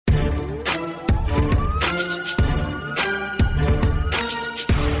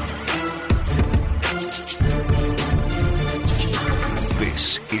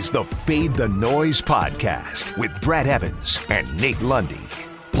the Fade the Noise podcast with Brad Evans and Nate Lundy.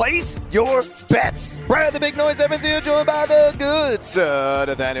 Place your bets. Brad the Big Noise Evans here, joined by the good sir,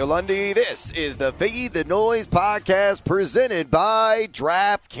 Nathaniel Lundy. This is the Fade the Noise podcast presented by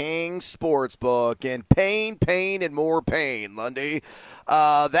DraftKings Sportsbook. And pain, and more pain, Lundy.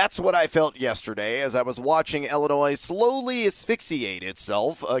 That's what I felt yesterday as I was watching Illinois slowly asphyxiate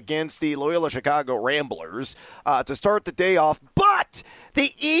itself against the Loyola Chicago Ramblers to start the day off. But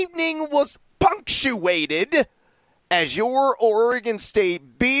the evening was punctuated as your Oregon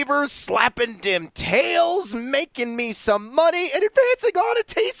State Beavers slapping them tails, making me some money, and advancing on a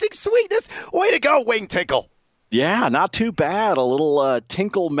tasting sweetness. Way to go, Wayne Tinkle. Yeah, not too bad. A little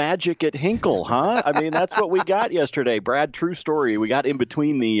tinkle magic at Hinkle, huh? I mean, that's what we got yesterday. Brad, true story. We got in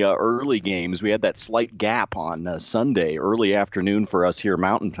between the early games. We had that slight gap on Sunday, early afternoon for us here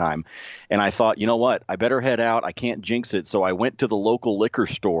Mountain Time. And I thought, you know what? I better head out. I can't jinx it. So I went to the local liquor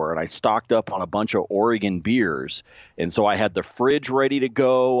store and I stocked up on a bunch of Oregon beers. And so I had the fridge ready to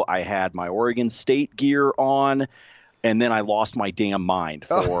go. I had my Oregon State gear on. And then I lost my damn mind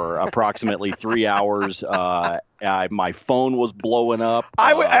for approximately 3 hours. My phone was blowing up.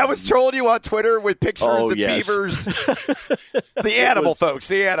 I was trolling you on Twitter with pictures of yes. beavers. The animal, folks,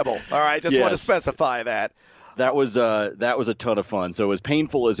 the animal. All right, just want to specify that. That was a ton of fun. So as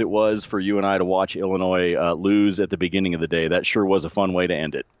painful as it was for you and I to watch Illinois lose at the beginning of the day, that sure was a fun way to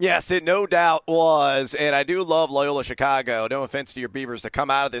end it. Yes, it no doubt was. And I do love Loyola Chicago. No offense to your Beavers to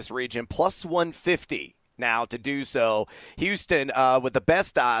come out of this region. Plus 150. Now to do so. Houston with the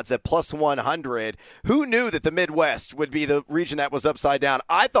best odds at plus 100. Who knew that the Midwest would be the region that was upside down?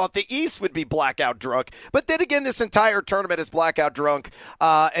 I thought the East would be blackout drunk. But then again, this entire tournament is blackout drunk.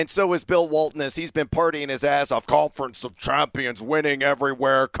 And so is Bill Walton as he's been partying his ass off. Conference of Champions, winning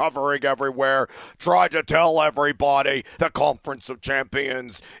everywhere, covering everywhere. Tried to tell everybody the Conference of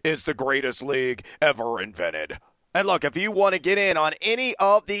Champions is the greatest league ever invented. And look, if you want to get in on any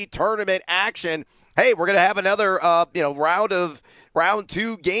of the tournament action, hey, we're going to have another round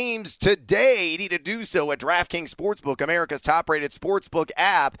two games today. You need to do so at DraftKings Sportsbook, America's top-rated sportsbook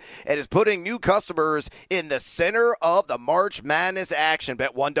app. It is putting new customers in the center of the March Madness action.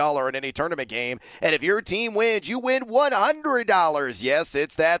 Bet $1 in any tournament game, and if your team wins, you win $100. Yes,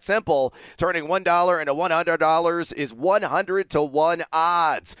 it's that simple. Turning $1 into $100 is 100-1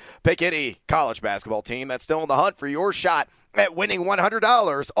 odds. Pick any college basketball team that's still in the hunt for your shot at winning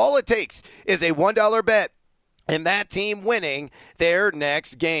 $100. All it takes is a $1 bet and that team winning their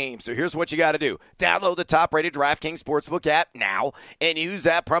next game. So here's what you got to do. Download the top-rated DraftKings Sportsbook app now and use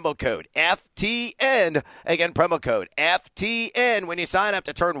that promo code FTN. Again, promo code FTN when you sign up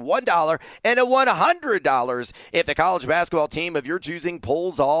to turn $1 into $100 if the college basketball team of your choosing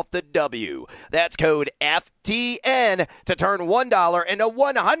pulls off the W. That's code FTN to turn $1 into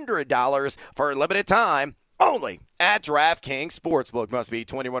 $100 for a limited time. Only at DraftKings Sportsbook. Must be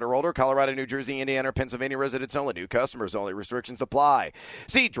 21 or older. Colorado, New Jersey, Indiana, or Pennsylvania residents only. New customers only. Restrictions apply.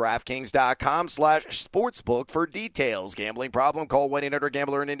 See DraftKings.com/sportsbook for details. Gambling problem? Call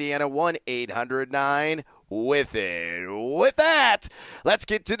 1-800-GAMBLER in Indiana. 1-800-9-WITH-IT. With that, let's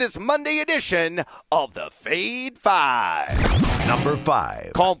get to this Monday edition of the Fade 5. Number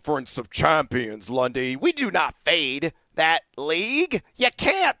 5. Conference of Champions, Lundy. We do not fade that league. You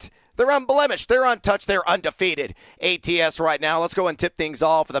can't. They're unblemished. They're untouched. They're undefeated. ATS right now. Let's go and tip things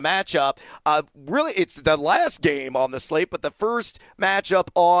off for the matchup. Really, it's the last game on the slate, but the first matchup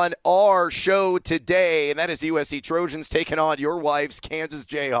on our show today, and that is USC Trojans taking on your wife's Kansas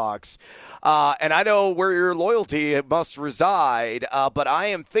Jayhawks. And I know where your loyalty must reside, but I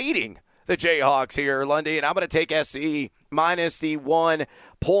am fading the Jayhawks here, Lundy, and I'm going to take SC minus the 1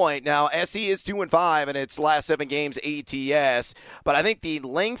 point. Now, SC is 2-5 in its last 7 games ATS, but I think the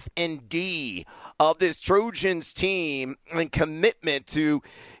length and D of this Trojans team and commitment to,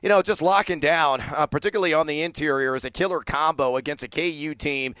 just locking down, particularly on the interior, is a killer combo against a KU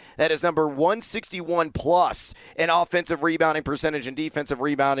team that is number 161 plus in offensive rebounding percentage and defensive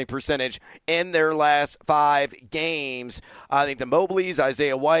rebounding percentage in their last 5 games. I think the Mobleys,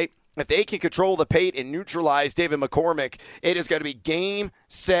 Isaiah White, if they can control the paint and neutralize David McCormick, it is going to be game,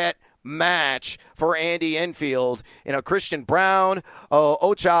 set, match for Andy Enfield. Christian Brown,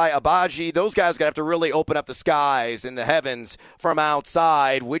 Ochai Agbaji, those guys are going to have to really open up the skies and the heavens from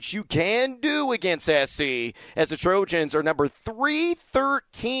outside, which you can do KU against SC, as the Trojans are number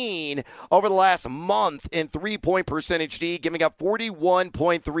 313 over the last month in three-point percentage D, giving up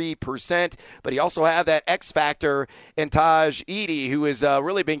 41.3%. But he also have that X factor in Taj Edey, who has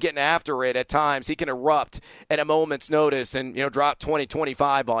really been getting after it at times. He can erupt at a moment's notice and, drop 20,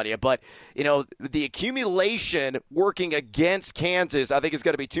 25 on you. But, the accumulation working against Kansas, I think, is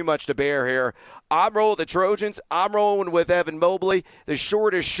going to be too much to bear here. I'm rolling with the Trojans. I'm rolling with Evan Mobley, the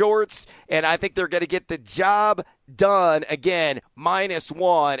shortest shorts, and I think they're going to get the job done again,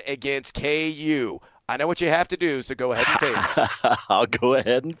 -1 against KU. I know what you have to do, so go ahead and fade. I'll go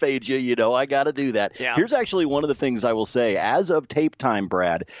ahead and fade you. I got to do that. Yeah. Here's actually one of the things I will say. As of tape time,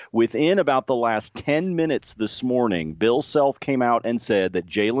 Brad, within about the last 10 minutes this morning, Bill Self came out and said that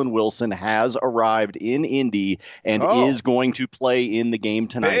Jalen Wilson has arrived in Indy and is going to play in the game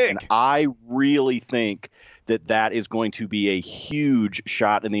tonight. Big. And I really think that is going to be a huge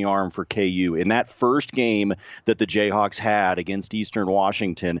shot in the arm for KU. In that first game that the Jayhawks had against Eastern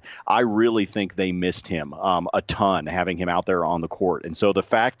Washington, I really think they missed him a ton, having him out there on the court. And so the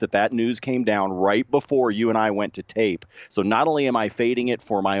fact that news came down right before you and I went to tape, so not only am I fading it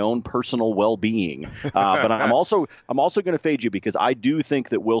for my own personal well-being, but I'm also going to fade you because I do think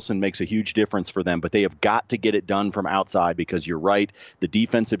that Wilson makes a huge difference for them, but they have got to get it done from outside because you're right, the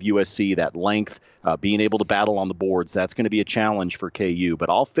defense of USC, that length, being able to battle on the boards, that's going to be a challenge for KU. But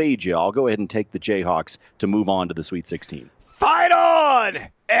I'll fade you. I'll go ahead and take the Jayhawks to move on to the Sweet 16. Fight on,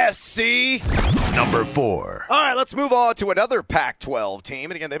 SC! Number 4. All right, let's move on to another Pac-12 team.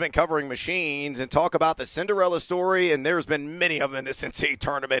 And again, they've been covering machines and talk about the Cinderella story, and there's been many of them in this NCAA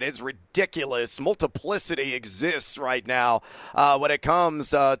tournament. It's ridiculous. Multiplicity exists right now when it comes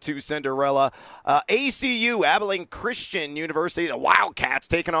to Cinderella. ACU, Abilene Christian University, the Wildcats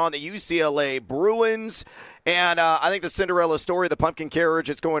taking on the UCLA Bruins. And I think the Cinderella story, the pumpkin carriage,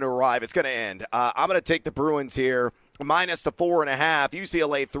 it's going to arrive. It's going to end. I'm going to take the Bruins here. Minus the 4.5.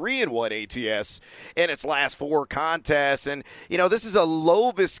 UCLA 3-1 ATS in its last 4 contests. And, this is a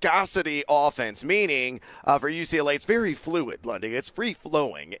low viscosity offense, meaning for UCLA, it's very fluid, Lundy. It's free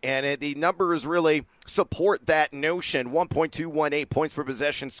flowing. And the numbers really support that notion. 1.218 points per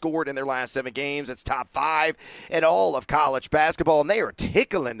possession scored in their last 7 games. It's top 5 in all of college basketball. And they are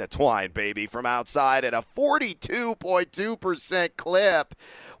tickling the twine, baby, from outside at a 42.2% clip.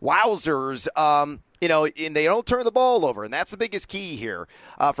 Wowzers. And they don't turn the ball over, and that's the biggest key here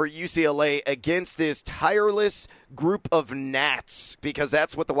for UCLA against this tireless group of gnats, because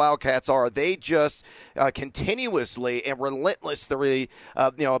that's what the Wildcats are. They just continuously and relentlessly,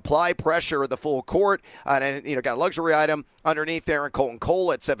 apply pressure at the full court. And got a luxury item underneath there in Colton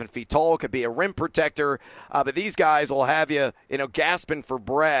Cole at 7 feet tall. Could be a rim protector, but these guys will have you, gasping for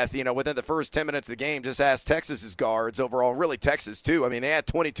breath, within the first 10 minutes of the game. Just ask Texas's guards overall, really Texas too. I mean, they had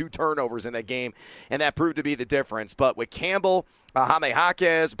 22 turnovers in that game, and that proved to be the difference. But with Campbell, Jaime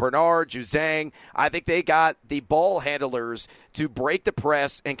Jaquez, Bernard, Juzang, I think they got the ball handlers to break the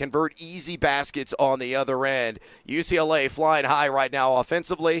press and convert easy baskets on the other end. UCLA flying high right now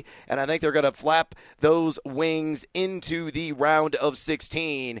offensively, and I think they're going to flap those wings into the round of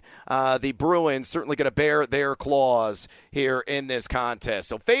 16. The Bruins certainly going to bear their claws here in this contest.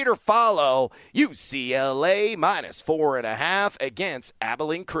 So fade or follow, UCLA minus 4.5 against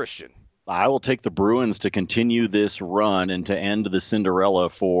Abilene Christian. I will take the Bruins to continue this run and to end the Cinderella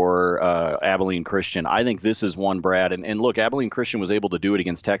for Abilene Christian. I think this is one, Brad. And look, Abilene Christian was able to do it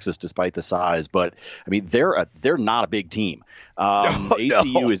against Texas despite the size. But, I mean, they're not a big team.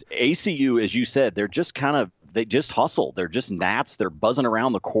 ACU, as you said, they're just they just hustle. They're just gnats. They're buzzing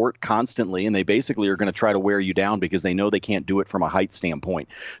around the court constantly, and they basically are going to try to wear you down because they know they can't do it from a height standpoint.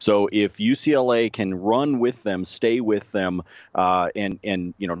 So if UCLA can run with them, stay with them,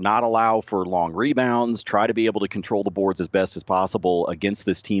 and not allow for long rebounds, try to be able to control the boards as best as possible against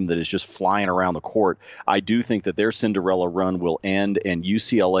this team that is just flying around the court, I do think that their Cinderella run will end and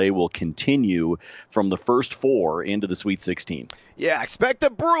UCLA will continue from the first 4 into the Sweet 16. Yeah, expect the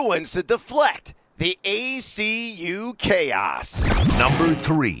Bruins to deflect the ACU chaos. Number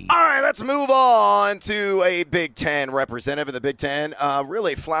 3. All right, let's move on to a Big Ten representative of the Big Ten.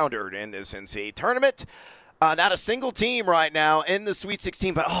 Really floundered in this NCAA tournament. Not a single team right now in the Sweet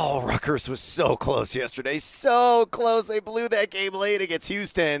 16, but Rutgers was so close yesterday. So close. They blew that game late against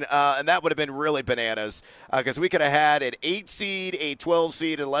Houston, and that would have been really bananas because we could have had an 8 seed, a 12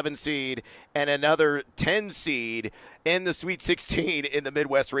 seed, an 11 seed, and another 10 seed in the Sweet 16 in the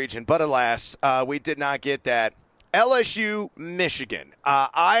Midwest region. But alas, we did not get that. LSU, Michigan.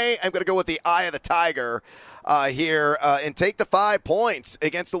 I am going to go with the eye of the tiger here and take the 5 points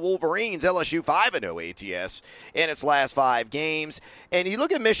against the Wolverines. LSU 5-0 ATS in its last 5 games. And you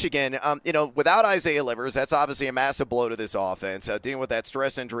look at Michigan, without Isaiah Livers, that's obviously a massive blow to this offense, dealing with that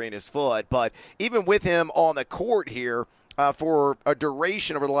stress injury in his foot. But even with him on the court here, for a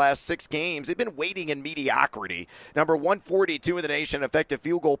duration over the last 6 games, they've been waiting in mediocrity. Number 142 in the nation effective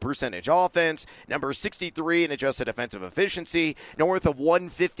field goal percentage offense. Number 63 in adjusted defensive efficiency. North of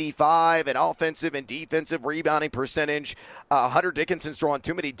 155 in offensive and defensive rebounding percentage. Hunter Dickinson's drawn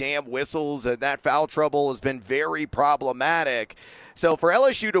too many damn whistles, and that foul trouble has been very problematic. So for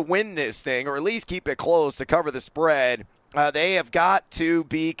LSU to win this thing, or at least keep it close to cover the spread, they have got to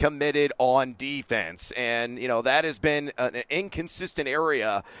be committed on defense. And, that has been an inconsistent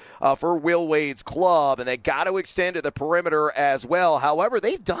area for Will Wade's club, and they got to extend to the perimeter as well. However,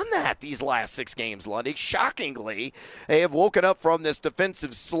 they've done that these last 6 games, Lundy. Shockingly, they have woken up from this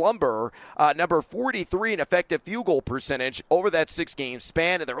defensive slumber. Number 43 in effective field goal percentage over that 6-game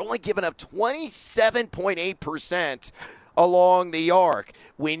span, and they're only giving up 27.8% along the arc.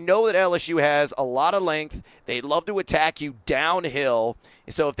 We know that LSU has a lot of length. They love to attack you downhill.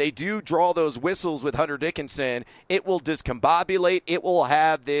 So if they do draw those whistles with Hunter Dickinson, it will discombobulate. It will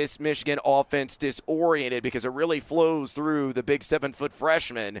have this Michigan offense disoriented because it really flows through the big 7-foot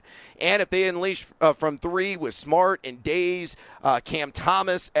freshman. And if they unleash from 3 with Smart and Days, Cam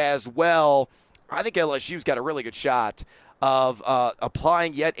Thomas as well, I think LSU's got a really good shot of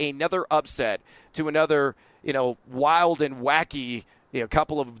applying yet another upset to another wild and wacky,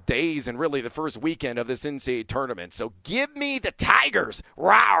 couple of days and really the first weekend of this NCAA tournament. So give me the Tigers,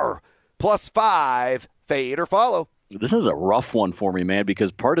 rawr, +5, fade or follow. This is a rough one for me, man, because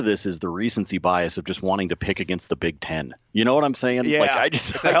part of this is the recency bias of just wanting to pick against the Big Ten. You know what I'm saying? Yeah,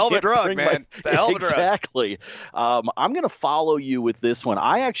 it's a hell of a drug, man. It's a hell of a drug. Exactly. I'm going to follow you with this one.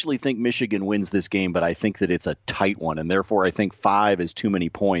 I actually think Michigan wins this game, but I think that it's a tight one, and therefore I think 5 is too many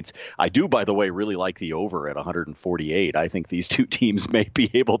points. I do, by the way, really like the over at 148. I think these two teams may be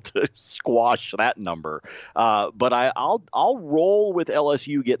able to squash that number. But I'll roll with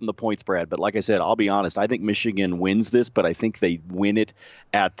LSU getting the point spread. But like I said, I'll be honest. I think Michigan wins this, but I think they win it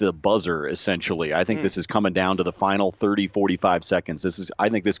at the buzzer, essentially. I think this is coming down to the final 30, 45 seconds. I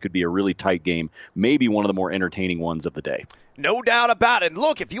think this could be a really tight game, maybe one of the more entertaining ones of the day. No doubt about it. And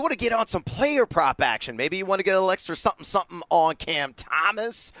look, if you want to get on some player prop action, maybe you want to get a little extra something on Cam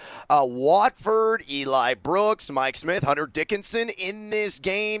Thomas, Watford, Eli Brooks, Mike Smith, Hunter Dickinson in this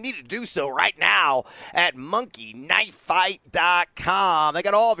game, you need to do so right now at monkeyknifefight.com. They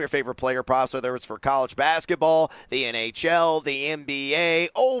got all of your favorite player props, whether it's for college basketball, the NHL, the NBA,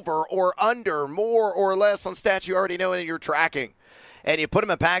 over or under, more or less on stats you already know that you're tracking. And you put them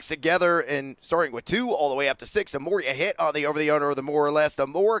in packs together, and starting with 2 all the way up to 6, the more you hit on the over the under or the more or less, the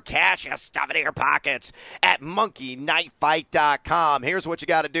more cash you stuff in your pockets at monkeyknifefight.com. Here's what you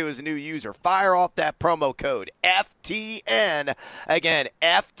got to do as a new user. Fire off that promo code FTN. Again,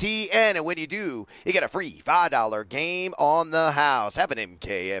 FTN. And when you do, you get a free $5 game on the house. Have an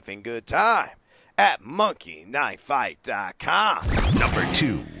MKFing good time at monkeyknifefight.com. Number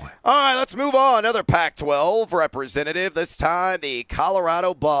 2. All right, let's move on. Another Pac-12 representative. This time, the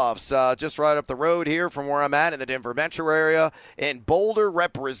Colorado Buffs, just right up the road here from where I'm at in the Denver metro area. In Boulder,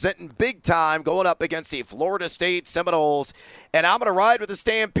 representing big time, going up against the Florida State Seminoles. And I'm going to ride with the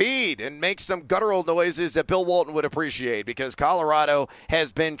Stampede and make some guttural noises that Bill Walton would appreciate, because Colorado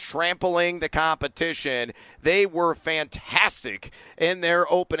has been trampling the competition. They were fantastic in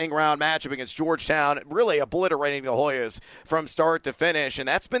their opening round matchup against Georgetown, really obliterating the Hoyas from start to finish. And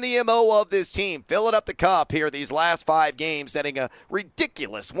that's been the MO of this team, filling up the cup here these last 5 games, setting a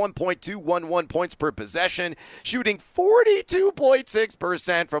ridiculous 1.211 points per possession, shooting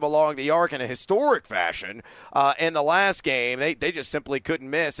 42.6% from along the arc in a historic fashion in the last game. They just simply couldn't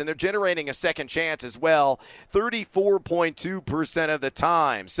miss, and they're generating a second chance as well, 34.2% of the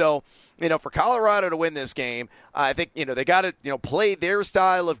time. So, for Colorado to win this game, I think, they got to, play their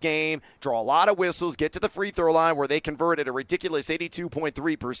style of game, draw a lot of whistles, get to the free throw line where they converted a ridiculous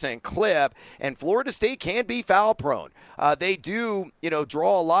 82.3% clip, and Florida State can be foul prone. They do,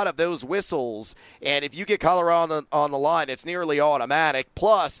 draw a lot of those whistles, and if you get Colorado on the line, it's nearly automatic.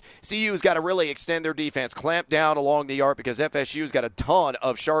 Plus, CU's got to really extend their defense, clamp down along the arc, because FSU's got a ton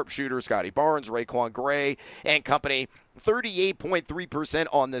of sharpshooters, Scotty Barnes, Raekwon Gray, and company. 38.3%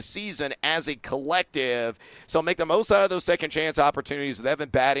 on the season as a collective. So make the most out of those second chance opportunities with Evan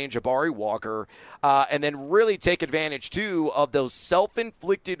Batty and Jabari Walker, and then really take advantage, too, of those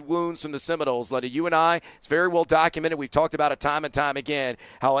self-inflicted wounds from the Seminoles. Like you and I, it's very well documented. We've talked about it time and time again,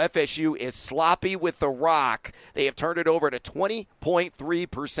 how FSU is sloppy with the rock. They have turned it over at a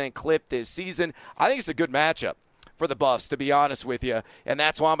 20.3% clip this season. I think it's a good matchup for the Buffs, to be honest with you, and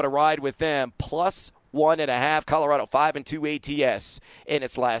that's why I'm going to ride with them. Plus 1.5. Colorado 5-2 ATS in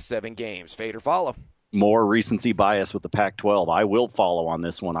its last 7 games. Fade or follow? More recency bias with the Pac-12. I will follow on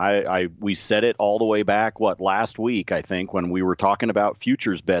this one. We said it all the way back, last week, I think, when we were talking about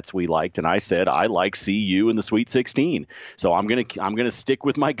futures bets we liked, and I said I like CU in the Sweet 16. So I'm gonna stick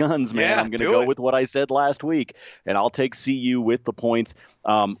with my guns, man. Yeah, I'm gonna go with what I said last week, and I'll take CU with the points.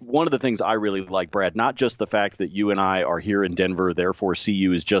 One of the things I really like, Brad, not just the fact that you and I are here in Denver, therefore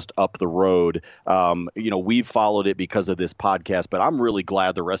CU is just up the road. We've followed it because of this podcast, but I'm really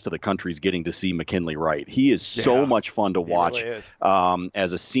glad the rest of the country's getting to see McKinley Wright. He is so much fun to watch. He really is.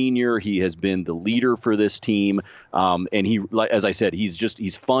 As a senior, he has been the leader for this team. And he, as I said,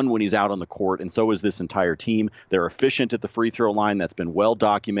 he's fun when he's out on the court, and so is this entire team. They're efficient at the free throw line. That's been well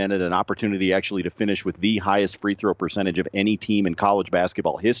documented. An opportunity actually to finish with the highest free throw percentage of any team in college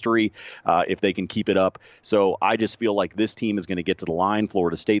basketball history, if they can keep it up. So I just feel like this team is going to get to the line.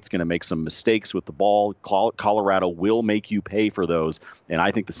 Florida State's going to make some mistakes with the ball. Colorado will make you pay for those. And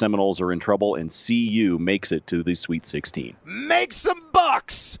I think the Seminoles are in trouble, and CU makes it to the Sweet 16. Make some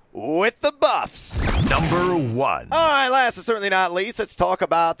bucks with the Buffs. Number 1. All right, last but certainly not least, let's talk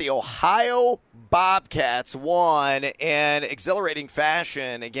about the Ohio Bobcats won in exhilarating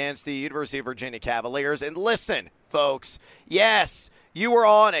fashion against the University of Virginia Cavaliers. And listen, folks, yes, you were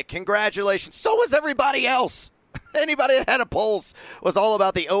on it. Congratulations. So was everybody else. Anybody that had a pulse was all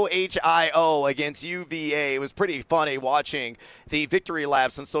about the OHIO against UVA. It was pretty funny watching the victory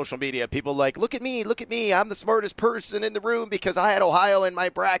laps on social media. People like, look at me. I'm the smartest person in the room because I had Ohio in my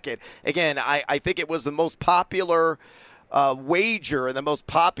bracket. Again, I think it was the most popular wager and the most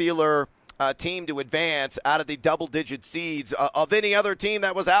popular team to advance out of the double-digit seeds of any other team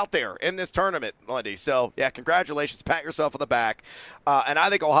that was out there in this tournament, Lundy. So, yeah, congratulations. Pat yourself on the back. And I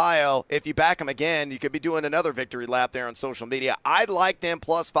think Ohio, if you back them again, you could be doing another victory lap there on social media. I'd like them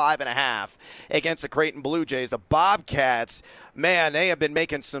plus 5.5 against the Creighton Blue Jays. The Bobcats, man, they have been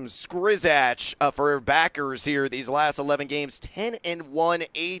making some scrizzatch for backers here these last 11 games. 10-1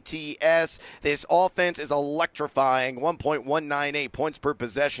 ATS. This offense is electrifying. 1.198 points per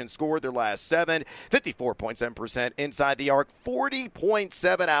possession scored their last 7. 54.7% inside the arc.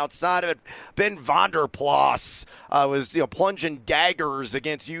 40.7 outside of it. Ben Vanderplas was plunging daggers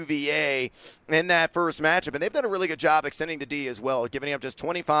against UVA in that first matchup. And they've done a really good job extending the D as well, giving up just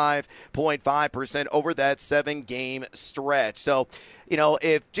 25.5% over that 7-game stretch. So,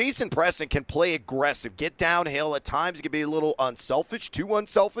 if Jason Preston can play aggressive, get downhill, at times he can be a little unselfish, too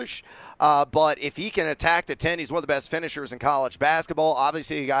unselfish. But if he can attack the 10, he's one of the best finishers in college basketball.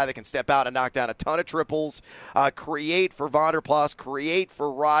 Obviously a guy that can step out and knock down a ton of triples, create for Vanderplas, create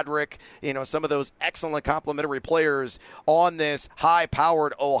for Roderick, some of those excellent complementary players on this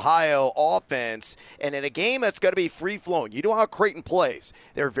high-powered Ohio offense. And in a game that's going to be free-flowing, you know how Creighton plays.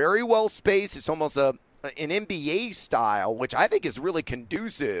 They're very well spaced. It's almost an NBA style, which I think is really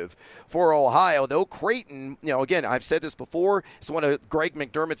conducive for Ohio. Though Creighton, again, I've said this before, it's one of Greg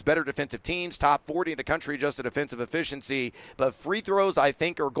McDermott's better defensive teams, top 40 in the country just in defensive efficiency. But free throws, I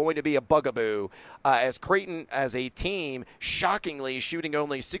think, are going to be a bugaboo as Creighton, as a team, shockingly shooting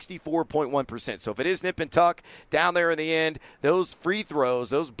only 64.1%. So if it is nip and tuck down there in the end, those free throws,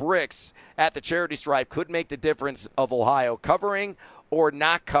 those bricks at the charity stripe could make the difference of Ohio covering or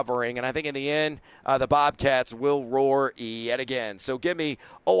not covering. And I think in the end, the Bobcats will roar yet again. So give me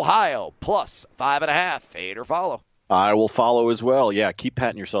Ohio plus 5.5. Fade or follow? I will follow as well. Yeah, keep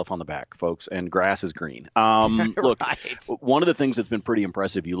patting yourself on the back, folks, and grass is green. Look, right. One of the things that's been pretty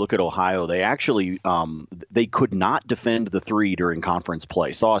impressive, you look at Ohio, they actually they could not defend the 3 during conference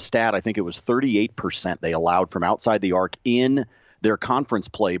play. Saw a stat, I think it was 38% they allowed from outside the arc in their conference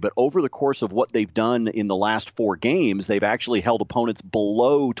play, but over the course of what they've done in the last 4 games, they've actually held opponents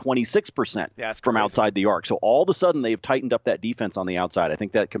below 26% from outside the arc. So all of a sudden, they've tightened up that defense on the outside. I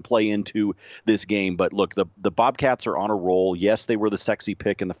think that can play into this game. But look, the Bobcats are on a roll. Yes, they were the sexy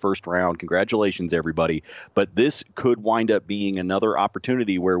pick in the first round. Congratulations, everybody. But this could wind up being another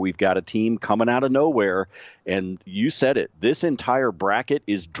opportunity where we've got a team coming out of nowhere. And you said it, this entire bracket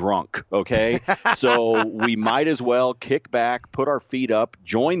is drunk, okay? So we might as well kick back, put our feet up,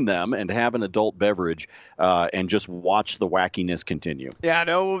 join them, and have an adult beverage, and just watch the wackiness continue. Yeah,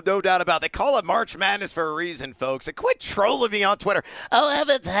 no doubt about it. They call it March Madness for a reason, folks. And quit trolling me on Twitter. Oh,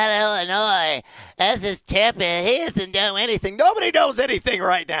 Evans had Illinois as his champion. He hasn't done anything. Nobody knows anything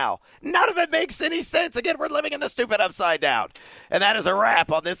right now. None of it makes any sense. Again, we're living in the stupid upside down. And that is a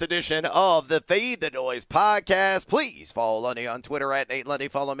wrap on this edition of the Fade the Noise podcast. Please follow Lundy on Twitter at Nate Lundy.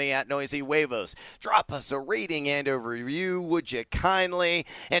 Follow me at Noisy Huevos. Drop us a rating and a review, would you kindly?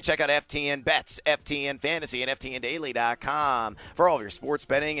 And check out FTN Bets, FTN Fantasy, and FTNDaily.com for all of your sports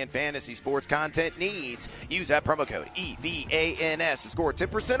betting and fantasy sports content needs. Use that promo code EVANS to score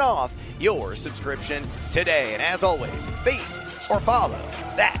 10% off your subscription today. And as always, fade or follow.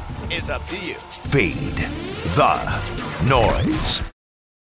 That is up to you. Fade the Noise.